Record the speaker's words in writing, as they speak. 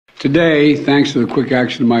Today, thanks to the quick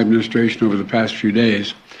action of my administration over the past few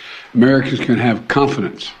days, Americans can have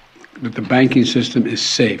confidence that the banking system is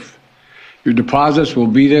safe. Your deposits will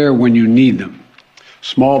be there when you need them.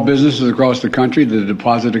 Small businesses across the country, the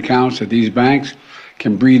deposit accounts at these banks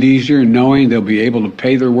can breathe easier knowing they'll be able to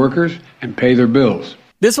pay their workers and pay their bills.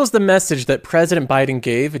 This was the message that President Biden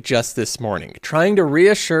gave just this morning, trying to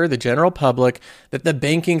reassure the general public that the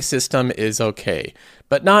banking system is okay.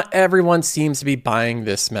 But not everyone seems to be buying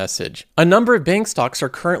this message. A number of bank stocks are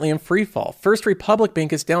currently in free fall. First Republic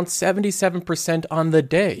Bank is down 77% on the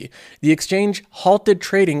day. The exchange halted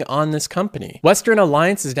trading on this company. Western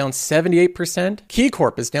Alliance is down 78%.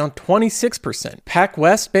 KeyCorp is down 26%.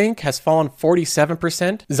 PacWest Bank has fallen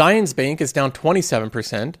 47%. Zions Bank is down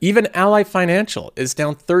 27%. Even Ally Financial is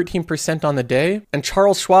down 13% on the day. And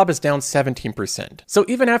Charles Schwab is down 17%. So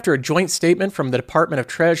even after a joint statement from the Department of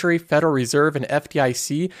Treasury, Federal Reserve, and FDIC,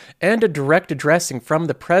 and a direct addressing from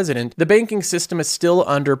the president, the banking system is still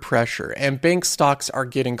under pressure and bank stocks are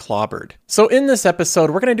getting clobbered. So in this episode,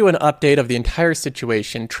 we're going to do an update of the entire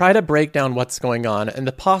situation, try to break down what's going on and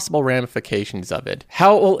the possible ramifications of it,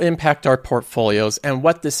 how it will impact our portfolios, and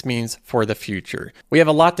what this means for the future. We have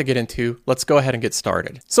a lot to get into. Let's go ahead and get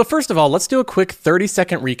started. So first of all, let's do a quick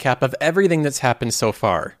 30-second recap of everything that's happened so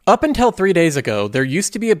far. Up until 3 days ago, there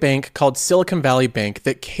used to be a bank called Silicon Valley Bank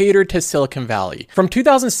that catered to Silicon Valley. From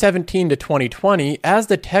 2017 to 2020, as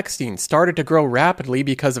the tech scene started to grow rapidly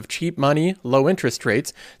because of cheap money, low interest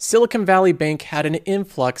rates, Silicon Valley Bank had an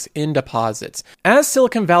influx in deposits. As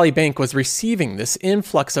Silicon Valley Bank was receiving this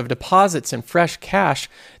influx of deposits and fresh cash,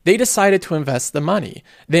 they decided to invest the money.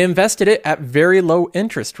 They invested it at very low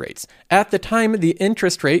interest rates. At the time, the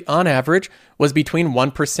interest rate on average was between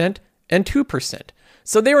 1% and 2%.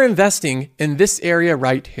 So they were investing in this area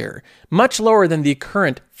right here, much lower than the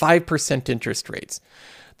current 5% interest rates.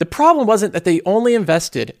 The problem wasn't that they only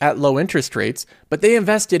invested at low interest rates, but they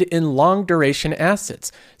invested in long duration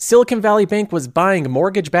assets. Silicon Valley Bank was buying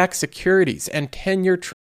mortgage-backed securities and 10-year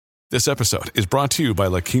This episode is brought to you by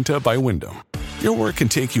La Quinta by Wyndham. Your work can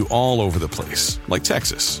take you all over the place, like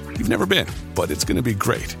Texas. You've never been, but it's going to be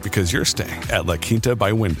great because you're staying at La Quinta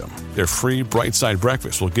by Wyndham. Their free Bright Side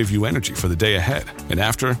breakfast will give you energy for the day ahead. And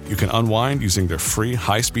after, you can unwind using their free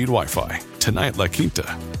high-speed Wi-Fi. Tonight, La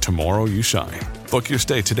Quinta. Tomorrow, you shine. Book your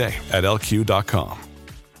stay today at lq.com.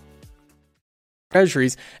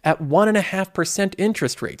 Treasuries at 1.5%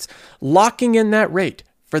 interest rates, locking in that rate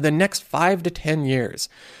for the next 5 to 10 years.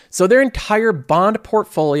 So their entire bond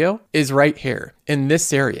portfolio is right here in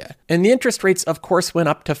this area. And the interest rates, of course, went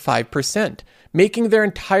up to 5%, making their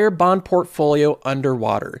entire bond portfolio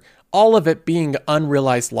underwater, all of it being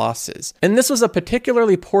unrealized losses. And this was a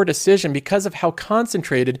particularly poor decision because of how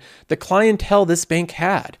concentrated the clientele this bank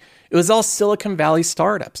had. It was all Silicon Valley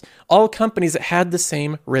startups, all companies that had the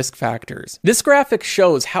same risk factors. This graphic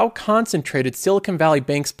shows how concentrated Silicon Valley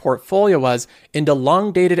Bank's portfolio was into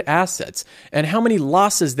long-dated assets and how many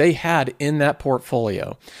losses they had in that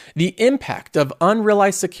portfolio. The impact of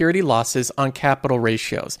unrealized security losses on capital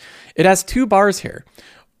ratios. It has two bars here.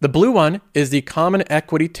 The blue one is the common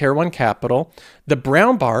equity tier 1 capital. The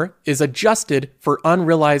brown bar is adjusted for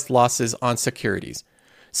unrealized losses on securities.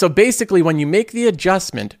 So basically, when you make the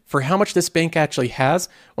adjustment for how much this bank actually has,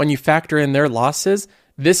 when you factor in their losses,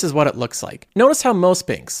 this is what it looks like. Notice how most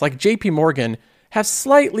banks, like JP Morgan, have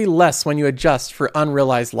slightly less when you adjust for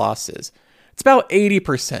unrealized losses. It's about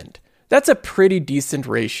 80%. That's a pretty decent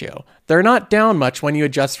ratio. They're not down much when you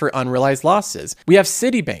adjust for unrealized losses. We have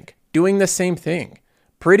Citibank doing the same thing.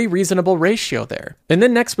 Pretty reasonable ratio there. And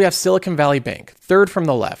then next we have Silicon Valley Bank, third from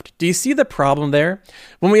the left. Do you see the problem there?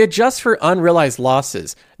 When we adjust for unrealized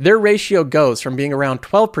losses, their ratio goes from being around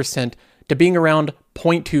 12% to being around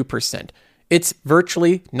 0.2%. It's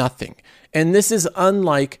virtually nothing. And this is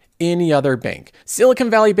unlike any other bank.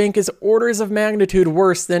 Silicon Valley Bank is orders of magnitude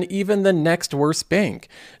worse than even the next worst bank.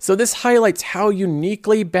 So this highlights how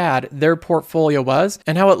uniquely bad their portfolio was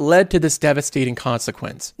and how it led to this devastating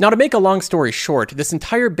consequence. Now, to make a long story short, this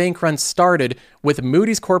entire bank run started with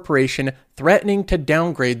Moody's Corporation threatening to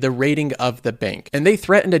downgrade the rating of the bank. And they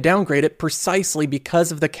threatened to downgrade it precisely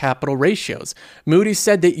because of the capital ratios. Moody's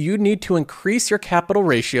said that you need to increase your capital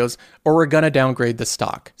ratios or we're going to downgrade the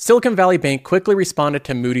stock. Silicon Valley Bank quickly responded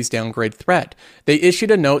to Moody's downgrade threat. They issued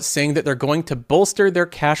a note saying that they're going to bolster their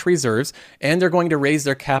cash reserves and they're going to raise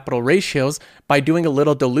their capital ratios by doing a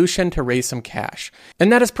little dilution to raise some cash.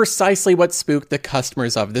 And that is precisely what spooked the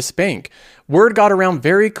customers of this bank. Word got around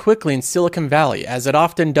very quickly in Silicon Valley, as it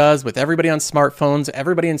often does with everybody on smartphones,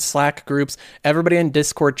 everybody in Slack groups, everybody in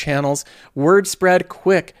Discord channels. Word spread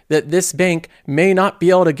quick that this bank may not be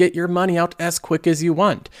able to get your money out as quick as you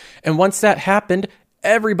want. And once that happened,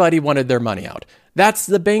 Everybody wanted their money out. That's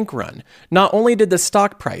the bank run. Not only did the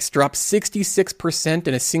stock price drop 66%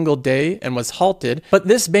 in a single day and was halted, but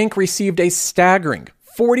this bank received a staggering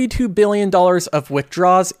 $42 billion of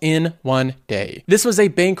withdrawals in one day. This was a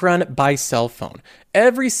bank run by cell phone.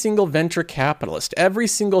 Every single venture capitalist, every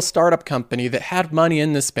single startup company that had money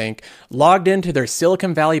in this bank logged into their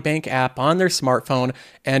Silicon Valley Bank app on their smartphone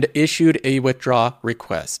and issued a withdrawal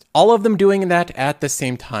request. All of them doing that at the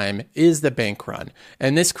same time is the bank run,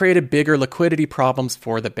 and this created bigger liquidity problems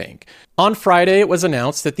for the bank. On Friday, it was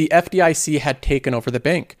announced that the FDIC had taken over the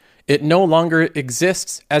bank. It no longer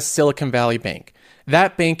exists as Silicon Valley Bank.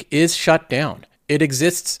 That bank is shut down. It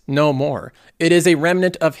exists no more. It is a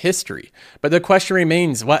remnant of history. But the question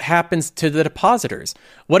remains, what happens to the depositors?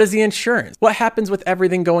 What is the insurance? What happens with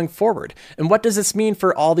everything going forward? And what does this mean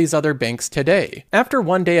for all these other banks today? After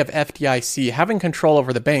one day of FDIC having control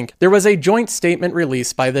over the bank, there was a joint statement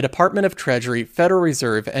released by the Department of Treasury, Federal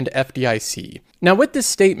Reserve, and FDIC. Now, with this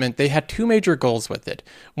statement, they had two major goals with it.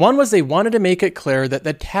 One was they wanted to make it clear that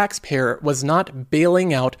the taxpayer was not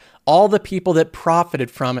bailing out all the people that profited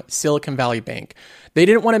from Silicon Valley Bank. They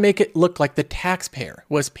didn't want to make it look like the taxpayer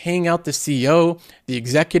was paying out the CEO, the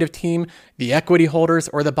executive team, the equity holders,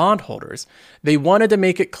 or the bondholders. They wanted to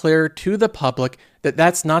make it clear to the public that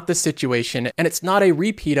that's not the situation, and it's not a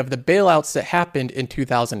repeat of the bailouts that happened in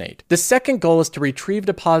 2008. The second goal is to retrieve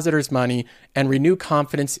depositors' money and renew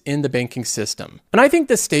confidence in the banking system. And I think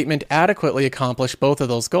this statement adequately accomplished both of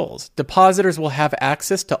those goals. Depositors will have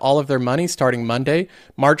access to all of their money starting Monday,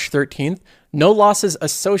 March 13th. No losses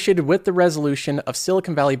associated with the resolution of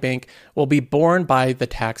Silicon Valley Bank will be borne by the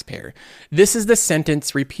taxpayer. This is the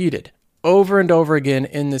sentence repeated over and over again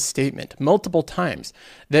in this statement, multiple times,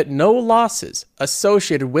 that no losses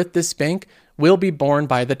associated with this bank will be borne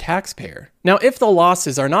by the taxpayer. Now, if the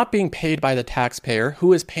losses are not being paid by the taxpayer,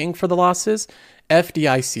 who is paying for the losses?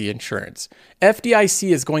 FDIC insurance.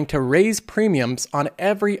 FDIC is going to raise premiums on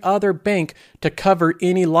every other bank to cover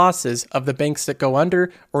any losses of the banks that go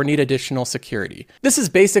under or need additional security. This is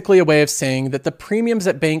basically a way of saying that the premiums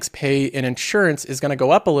that banks pay in insurance is going to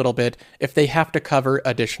go up a little bit if they have to cover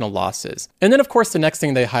additional losses. And then, of course, the next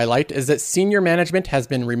thing they highlight is that senior management has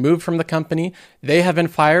been removed from the company, they have been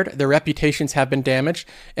fired, their reputations have been damaged,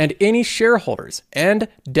 and any shareholders and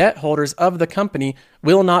debt holders of the company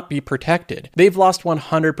will not be protected. They've lost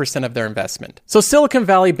 100% of their investment. So Silicon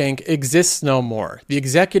Valley Bank exists no more. The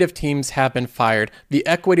executive teams have been fired, the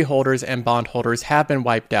equity holders and bondholders have been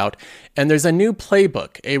wiped out, and there's a new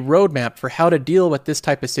playbook, a roadmap for how to deal with this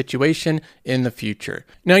type of situation in the future.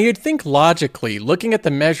 Now, you'd think logically, looking at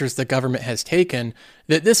the measures the government has taken,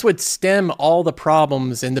 that this would stem all the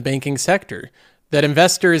problems in the banking sector, that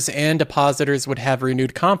investors and depositors would have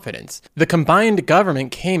renewed confidence. The combined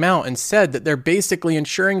government came out and said that they're basically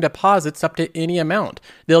insuring deposits up to any amount.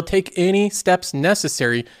 They'll take any steps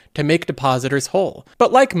necessary to make depositors whole.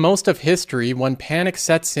 But like most of history, when panic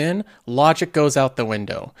sets in, logic goes out the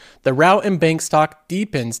window. The rout in bank stock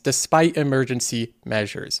deepens despite emergency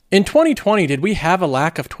measures. In 2020, did we have a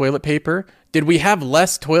lack of toilet paper? Did we have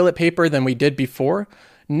less toilet paper than we did before?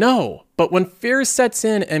 No. But when fear sets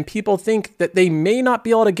in and people think that they may not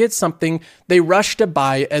be able to get something, they rush to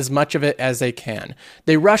buy as much of it as they can.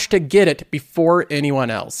 They rush to get it before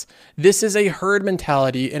anyone else. This is a herd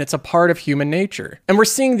mentality, and it's a part of human nature. And we're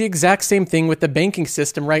seeing the exact same thing with the banking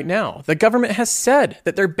system right now. The government has said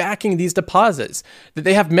that they're backing these deposits, that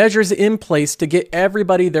they have measures in place to get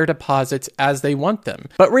everybody their deposits as they want them.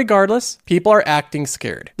 But regardless, people are acting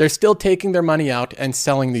scared. They're still taking their money out and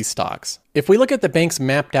selling these stocks. If we look at the banks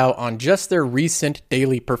mapped out on just their recent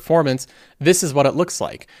daily performance, this is what it looks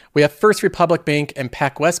like. We have First Republic Bank and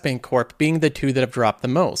PacWest Bank Corp being the two that have dropped the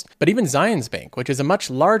most. But even Zions Bank, which is a much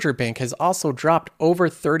larger bank, has also dropped over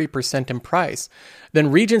 30% in price.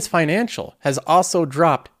 Then Regions Financial has also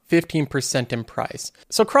dropped 15% in price.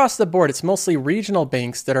 So across the board, it's mostly regional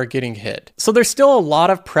banks that are getting hit. So there's still a lot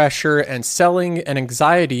of pressure and selling and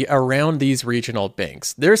anxiety around these regional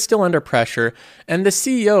banks. They're still under pressure, and the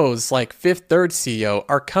CEOs, like Fifth Third CEO,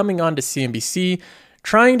 are coming on to CNBC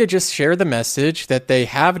trying to just share the message that they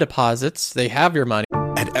have deposits, they have your money.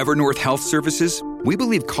 At Evernorth Health Services, we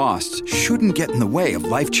believe costs shouldn't get in the way of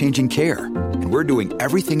life-changing care, and we're doing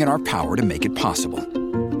everything in our power to make it possible.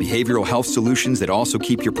 Behavioral health solutions that also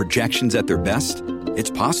keep your projections at their best? It's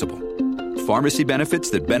possible. Pharmacy benefits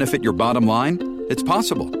that benefit your bottom line? It's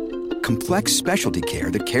possible. Complex specialty care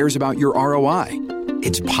that cares about your ROI?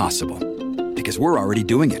 It's possible. Because we're already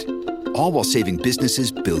doing it. All while saving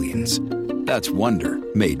businesses billions. That's Wonder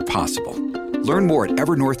made possible. Learn more at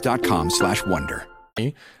evernorth.com/wonder.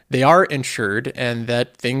 they are insured and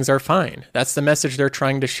that things are fine. That's the message they're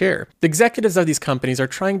trying to share. The executives of these companies are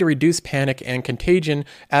trying to reduce panic and contagion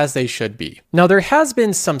as they should be. Now, there has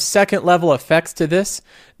been some second level effects to this.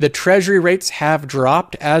 The treasury rates have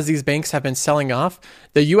dropped as these banks have been selling off.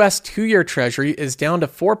 The US 2-year treasury is down to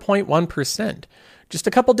 4.1%. Just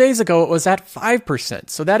a couple days ago, it was at 5%,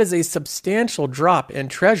 so that is a substantial drop in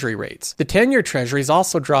treasury rates. The 10-year treasury is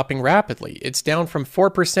also dropping rapidly. It's down from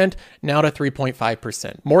 4% now to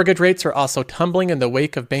 3.5%. Mortgage rates are also tumbling in the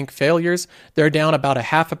wake of bank failures. They're down about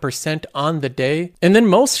 0.5% on the day. And then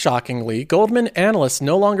most shockingly, Goldman analysts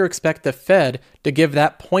no longer expect the Fed to give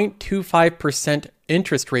that 0.25%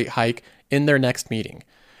 interest rate hike in their next meeting.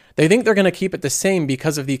 They think they're going to keep it the same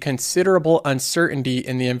because of the considerable uncertainty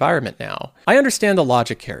in the environment now. I understand the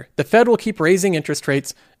logic here. The Fed will keep raising interest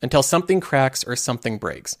rates until something cracks or something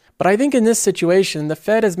breaks. But I think in this situation, the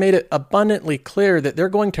Fed has made it abundantly clear that they're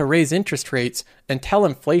going to raise interest rates until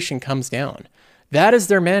inflation comes down. That is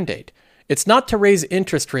their mandate. It's not to raise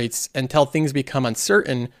interest rates until things become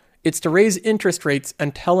uncertain. It's to raise interest rates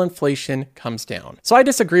until inflation comes down. So I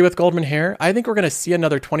disagree with Goldman here. I think we're going to see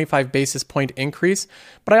another 25 basis point increase,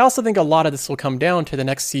 but I also think a lot of this will come down to the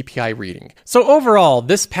next CPI reading. So overall,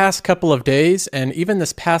 this past couple of days and even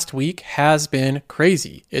this past week has been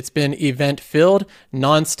crazy. It's been event-filled,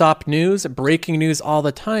 nonstop news, breaking news all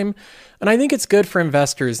the time, and I think it's good for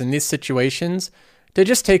investors in these situations to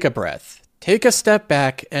just take a breath. Take a step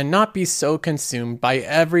back and not be so consumed by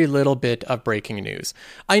every little bit of breaking news.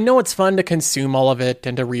 I know it's fun to consume all of it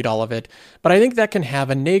and to read all of it, but I think that can have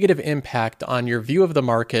a negative impact on your view of the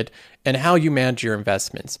market and how you manage your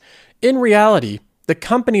investments. In reality, the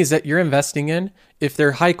companies that you're investing in, if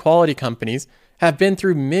they're high quality companies, have been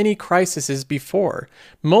through many crises before.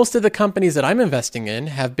 Most of the companies that I'm investing in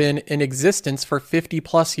have been in existence for 50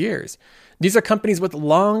 plus years. These are companies with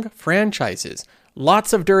long franchises.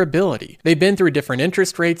 Lots of durability. They've been through different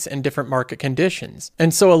interest rates and different market conditions.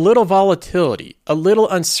 And so a little volatility, a little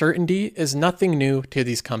uncertainty is nothing new to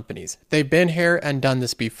these companies. They've been here and done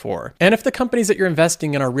this before. And if the companies that you're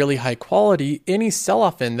investing in are really high quality, any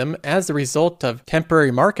sell-off in them as a result of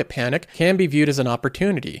temporary market panic can be viewed as an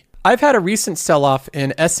opportunity. I've had a recent sell-off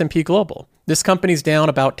in S&P Global. This company's down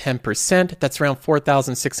about 10%. That's around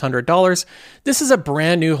 $4,600. This is a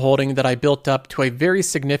brand new holding that I built up to a very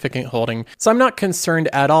significant holding, so I'm not concerned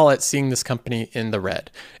at all at seeing this company in the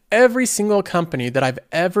red. Every single company that I've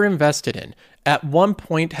ever invested in at one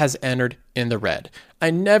point has entered in the red. I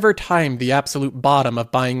never timed the absolute bottom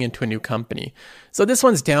of buying into a new company. So this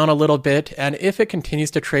one's down a little bit, and if it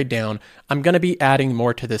continues to trade down, I'm going to be adding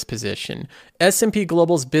more to this position. S&P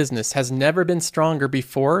Global's business has never been stronger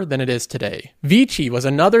before than it is today. Vici was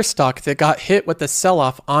another stock that got hit with a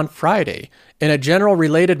sell-off on Friday. In a general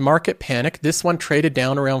related market panic, this one traded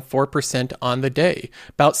down around 4% on the day,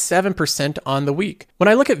 about 7% on the week. When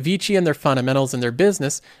I look at Vici and their fundamentals and their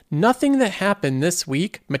business, nothing that happened this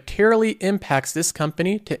week materially impacts this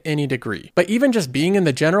company to any degree. But even just being in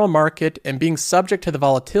the general market and being subject to the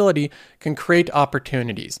volatility can create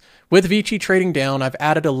opportunities. With Vici trading down, I've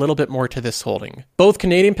added a little bit more to this holding. Both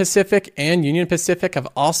Canadian Pacific and Union Pacific have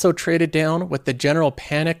also traded down with the general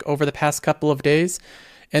panic over the past couple of days.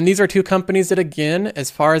 And these are two companies that, again, as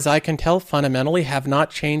far as I can tell, fundamentally have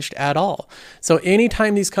not changed at all. So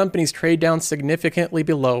anytime these companies trade down significantly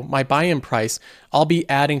below my buy-in price, I'll be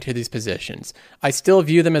adding to these positions. I still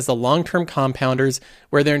view them as the long-term compounders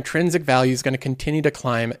where their intrinsic value is going to continue to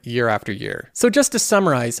climb year after year. So just to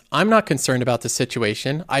summarize, I'm not concerned about the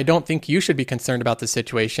situation. I don't think you should be concerned about the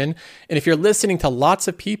situation. And if you're listening to lots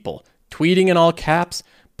of people tweeting in all caps,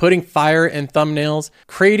 putting fire in thumbnails,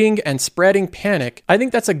 creating and spreading panic, I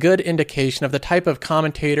think that's a good indication of the type of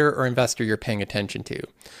commentator or investor you're paying attention to.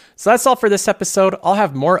 So that's all for this episode. I'll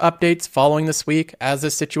have more updates following this week as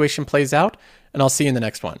this situation plays out, and I'll see you in the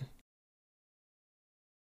next one.